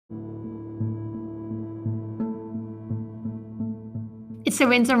It's a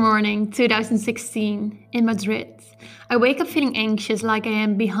winter morning, 2016, in Madrid. I wake up feeling anxious, like I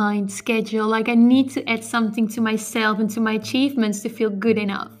am behind schedule, like I need to add something to myself and to my achievements to feel good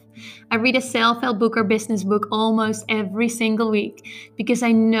enough. I read a self-help book or business book almost every single week because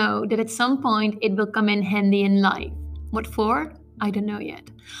I know that at some point it will come in handy in life. What for? I don't know yet.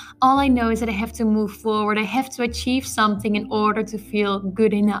 All I know is that I have to move forward. I have to achieve something in order to feel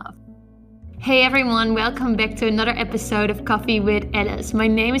good enough. Hey everyone, welcome back to another episode of Coffee with Alice. My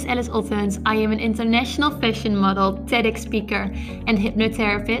name is Alice Ottens. I am an international fashion model, TEDx speaker, and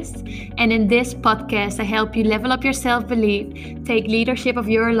hypnotherapist. And in this podcast, I help you level up your self-belief, take leadership of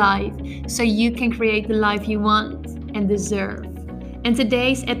your life, so you can create the life you want and deserve. And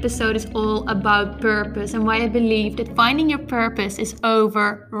today's episode is all about purpose and why I believe that finding your purpose is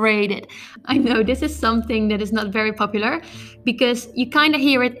overrated. I know this is something that is not very popular because you kind of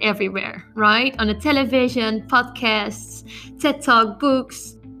hear it everywhere, right? On the television, podcasts, TED Talk,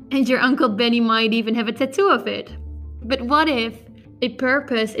 books, and your Uncle Benny might even have a tattoo of it. But what if a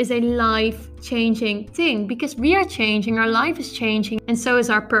purpose is a life-changing thing? Because we are changing, our life is changing, and so is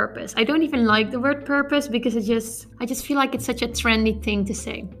our purpose. I don't even like the word purpose because I just feel like it's such a trendy thing to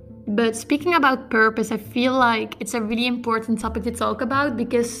say. But speaking about purpose, I feel like it's a really important topic to talk about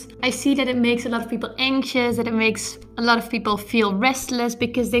because I see that it makes a lot of people anxious, that it makes a lot of people feel restless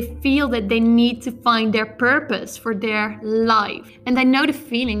because they feel that they need to find their purpose for their life. And I know the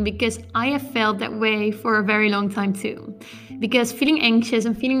feeling because I have felt that way for a very long time too. Because feeling anxious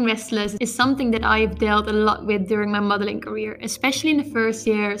and feeling restless is something that I have dealt a lot with during my modeling career, especially in the first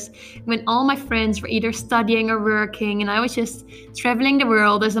years when all my friends were either studying or working and I was just traveling the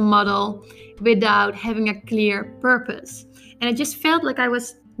world as a model without having a clear purpose. And I just felt like I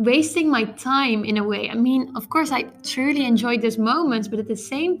was wasting my time in a way. I mean, of course, I truly enjoyed those moments, but at the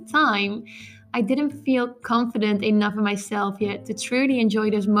same time, I didn't feel confident enough in myself yet to truly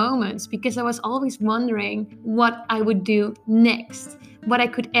enjoy those moments because I was always wondering what I would do next, what I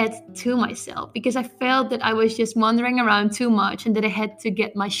could add to myself, because I felt that I was just wandering around too much and that I had to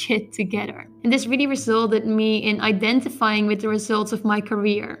get my shit together. And this really resulted in me in identifying with the results of my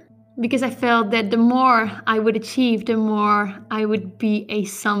career, because I felt that the more I would achieve, the more I would be a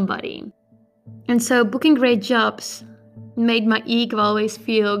somebody. And so booking great jobs made my ego always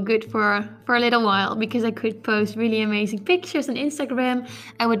feel good for a little while because I could post really amazing pictures on Instagram.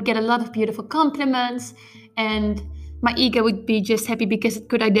 I would get a lot of beautiful compliments and my ego would be just happy because it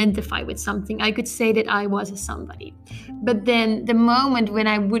could identify with something. I could say that I was a somebody. But then the moment when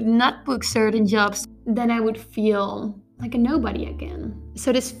I would not book certain jobs, then I would feel like a nobody again.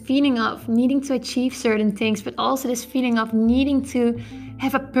 So this feeling of needing to achieve certain things, but also this feeling of needing to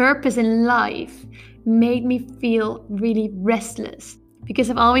have a purpose in life made me feel really restless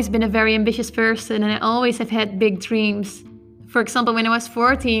because I've always been a very ambitious person and I always have had big dreams. For example, when I was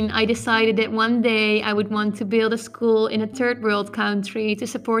 14, I decided that one day I would want to build a school in a third world country to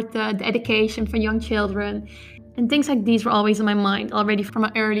support the education for young children. And things like these were always on my mind already from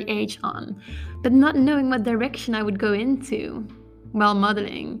an early age on. But not knowing what direction I would go into while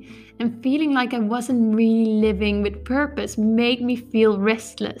modeling and feeling like I wasn't really living with purpose made me feel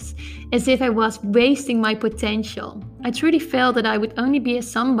restless, as if I was wasting my potential. I truly felt that I would only be a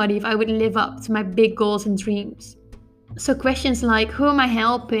somebody if I would live up to my big goals and dreams. So questions like, who am I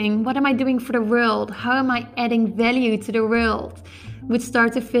helping? What am I doing for the world? How am I adding value to the world? Would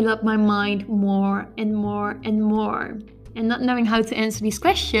start to fill up my mind more and more and more. And not knowing how to answer these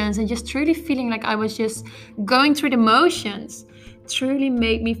questions and just truly feeling like I was just going through the motions truly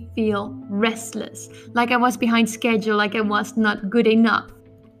made me feel restless, like I was behind schedule, like I was not good enough.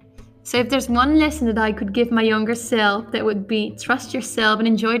 So if there's one lesson that I could give my younger self, that would be trust yourself and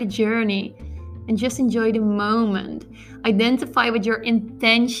enjoy the journey and just enjoy the moment. Identify with your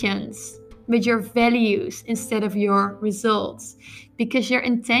intentions, with your values instead of your results, because your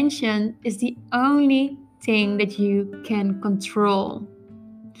intention is the only thing that you can control.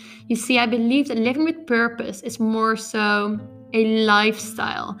 You see, I believe that living with purpose is more so a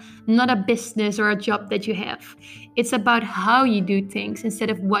lifestyle, not a business or a job that you have. It's about how you do things instead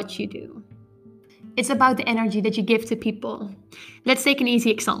of what you do. It's about the energy that you give to people. Let's take an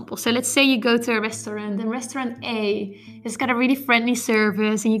easy example. So let's say you go to a restaurant and restaurant A has got a really friendly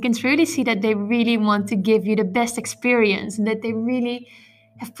service and you can truly see that they really want to give you the best experience and that they really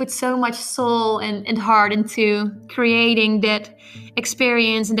have put so much soul and heart into creating that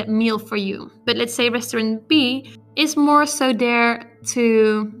experience and that meal for you. But let's say restaurant B is more so there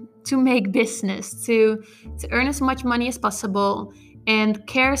to make business, to earn as much money as possible and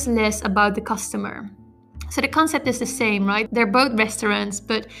cares less about the customer. So the concept is the same, right? They're both restaurants,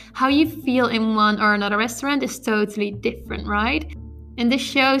 but how you feel in one or another restaurant is totally different, right? And this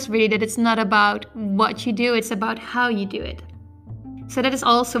shows really that it's not about what you do, it's about how you do it. So that is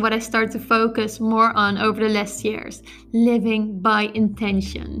also what I started to focus more on over the last years. Living by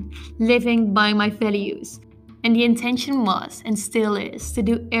intention, living by my values. And the intention was, and still is, to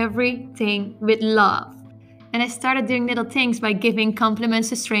do everything with love. And I started doing little things by giving compliments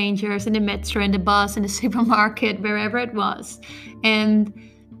to strangers in the metro, in the bus, in the supermarket, wherever it was. And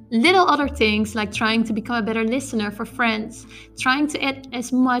little other things like trying to become a better listener for friends, trying to add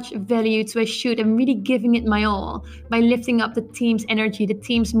as much value to a shoot and really giving it my all by lifting up the team's energy, the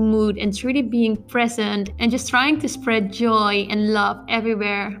team's mood, and truly being present and just trying to spread joy and love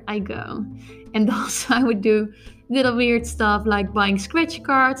everywhere I go. And also I would do little weird stuff like buying scratch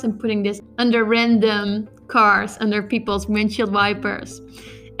cards and putting this under random cars, under people's windshield wipers,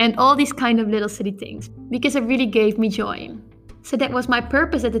 and all these kind of little silly things because it really gave me joy. So that was my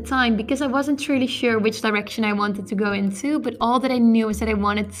purpose at the time because I wasn't truly sure which direction I wanted to go into, but all that I knew is that I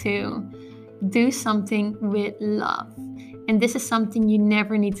wanted to do something with love. And this is something you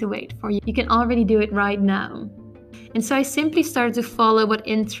never need to wait for. You can already do it right now. And so I simply started to follow what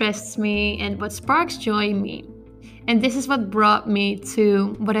interests me and what sparks joy in me. And this is what brought me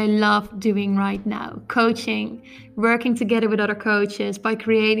to what I love doing right now, coaching, working together with other coaches by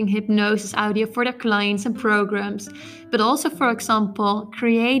creating hypnosis audio for their clients and programs, but also, for example,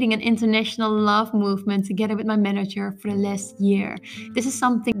 creating an international love movement together with my manager for the last year. This is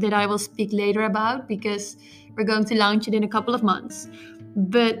something that I will speak later about because we're going to launch it in a couple of months.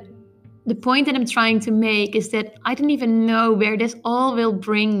 But the point that I'm trying to make is that I don't even know where this all will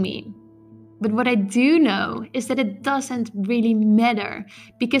bring me. But what I do know is that it doesn't really matter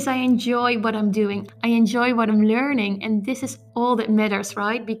because I enjoy what I'm doing. I enjoy what I'm learning. And this is all that matters,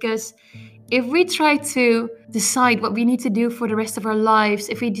 right? Because if we try to decide what we need to do for the rest of our lives,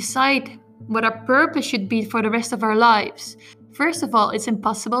 if we decide what our purpose should be for the rest of our lives, first of all, it's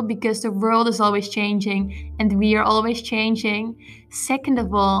impossible because the world is always changing and we are always changing. Second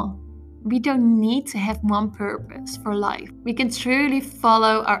of all, we don't need to have one purpose for life. We can truly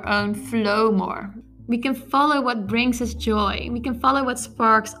follow our own flow more. We can follow what brings us joy. We can follow what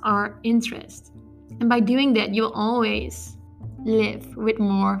sparks our interest. And by doing that, you'll always live with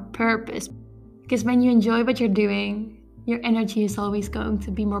more purpose. Because when you enjoy what you're doing, your energy is always going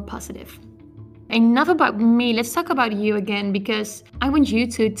to be more positive. Enough about me, let's talk about you again, because I want you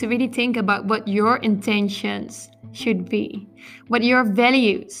to really think about what your intentions should be, what your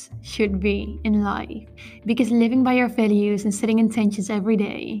values should be in life. Because living by your values and setting intentions every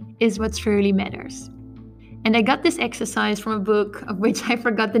day is what truly matters. And I got this exercise from a book of which I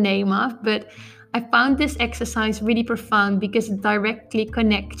forgot the name of, but I found this exercise really profound because it directly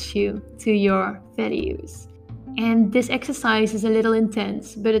connects you to your values. And this exercise is a little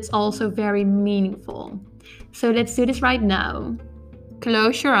intense, but it's also very meaningful. So let's do this right now.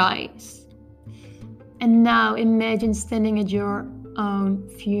 Close your eyes. And now imagine standing at your own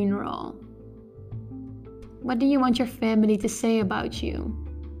funeral. What do you want your family to say about you?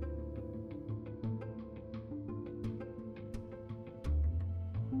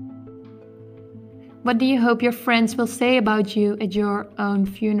 What do you hope your friends will say about you at your own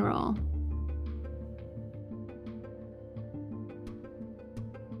funeral?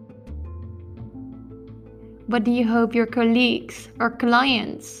 What do you hope your colleagues or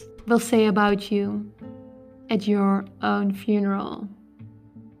clients will say about you at your own funeral?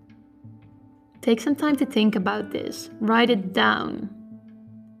 Take some time to think about this. Write it down,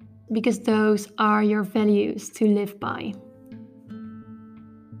 because those are your values to live by.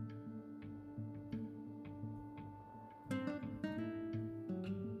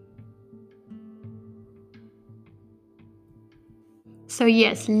 So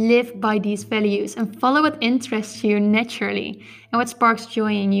yes, live by these values and follow what interests you naturally and what sparks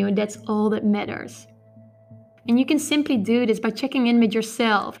joy in you. That's all that matters. And you can simply do this by checking in with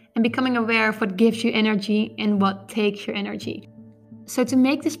yourself and becoming aware of what gives you energy and what takes your energy. So to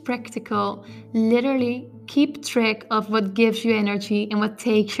make this practical, literally keep track of what gives you energy and what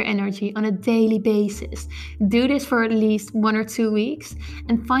takes your energy on a daily basis. Do this for at least 1 or 2 weeks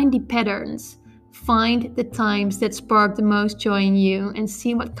and find the patterns. Find the times that spark the most joy in you and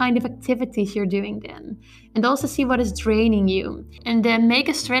see what kind of activities you're doing then. And also see what is draining you. And then make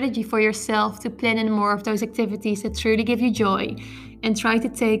a strategy for yourself to plan in more of those activities that truly give you joy. And try to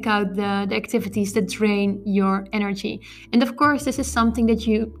take out the activities that drain your energy. And of course, this is something that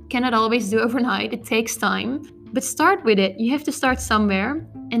you cannot always do overnight. It takes time. But start with it. You have to start somewhere.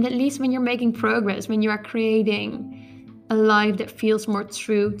 And at least when you're making progress, when you are creating a life that feels more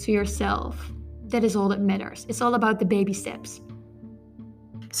true to yourself, that is all that matters. It's all about the baby steps.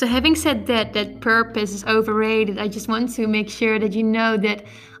 So having said that purpose is overrated, I just want to make sure that you know that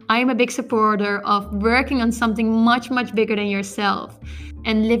I'm a big supporter of working on something much, much bigger than yourself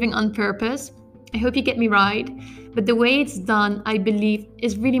and living on purpose. I hope you get me right. But the way it's done, I believe,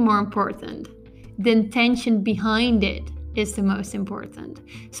 is really more important. The intention behind it is the most important.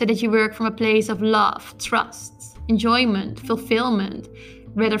 So that you work from a place of love, trust, enjoyment, fulfillment,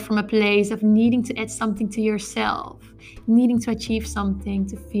 rather from a place of needing to add something to yourself, needing to achieve something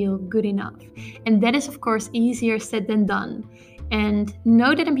to feel good enough. And that is, of course, easier said than done. And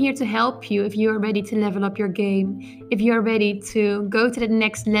know that I'm here to help you if you are ready to level up your game, if you are ready to go to the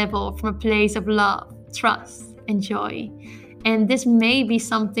next level from a place of love, trust, and joy. And this may be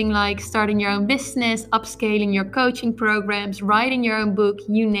something like starting your own business, upscaling your coaching programs, writing your own book,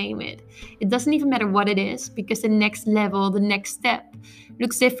 you name it. It doesn't even matter what it is, because the next level, the next step,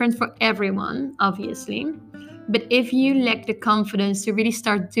 looks different for everyone, obviously. But if you lack the confidence to really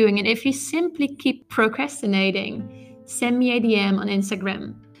start doing it, if you simply keep procrastinating, send me a DM on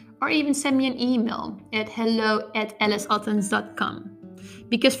Instagram, or even send me an email at hello@aliceottens.com.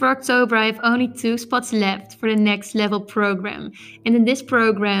 Because for October, I have only 2 spots left for the Next Level program. And in this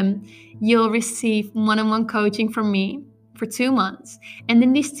program, you'll receive one-on-one coaching from me for 2 months. And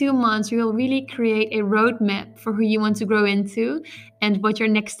in these 2 months, we will really create a roadmap for who you want to grow into and what your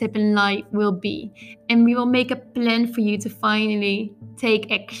next step in life will be. And we will make a plan for you to finally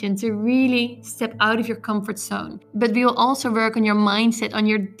take action, to really step out of your comfort zone. But we will also work on your mindset, on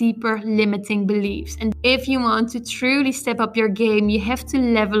your deeper limiting beliefs. And if you want to truly step up your game, you have to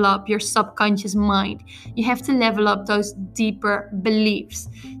level up your subconscious mind. You have to level up those deeper beliefs.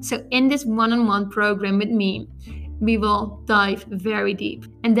 So in this one-on-one program with me, we will dive very deep.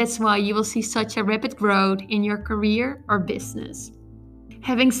 And that's why you will see such a rapid growth in your career or business.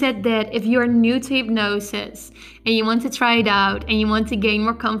 Having said that, if you are new to hypnosis and you want to try it out and you want to gain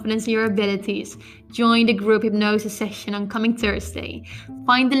more confidence in your abilities, join the group hypnosis session on coming Thursday.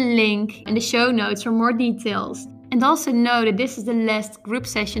 Find the link in the show notes for more details. And also know that this is the last group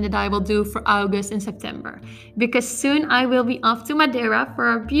session that I will do for August and September. Because soon I will be off to Madeira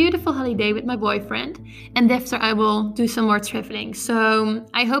for a beautiful holiday with my boyfriend. And after I will do some more traveling. So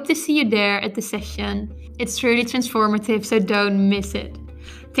I hope to see you there at the session. It's truly transformative, so don't miss it.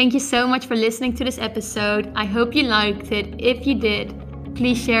 Thank you so much for listening to this episode. I hope you liked it. If you did,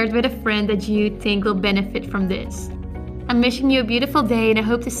 please share it with a friend that you think will benefit from this. I'm wishing you a beautiful day and I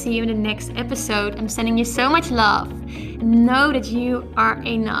hope to see you in the next episode. I'm sending you so much love. Know that you are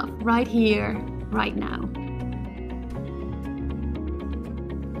enough right here, right now.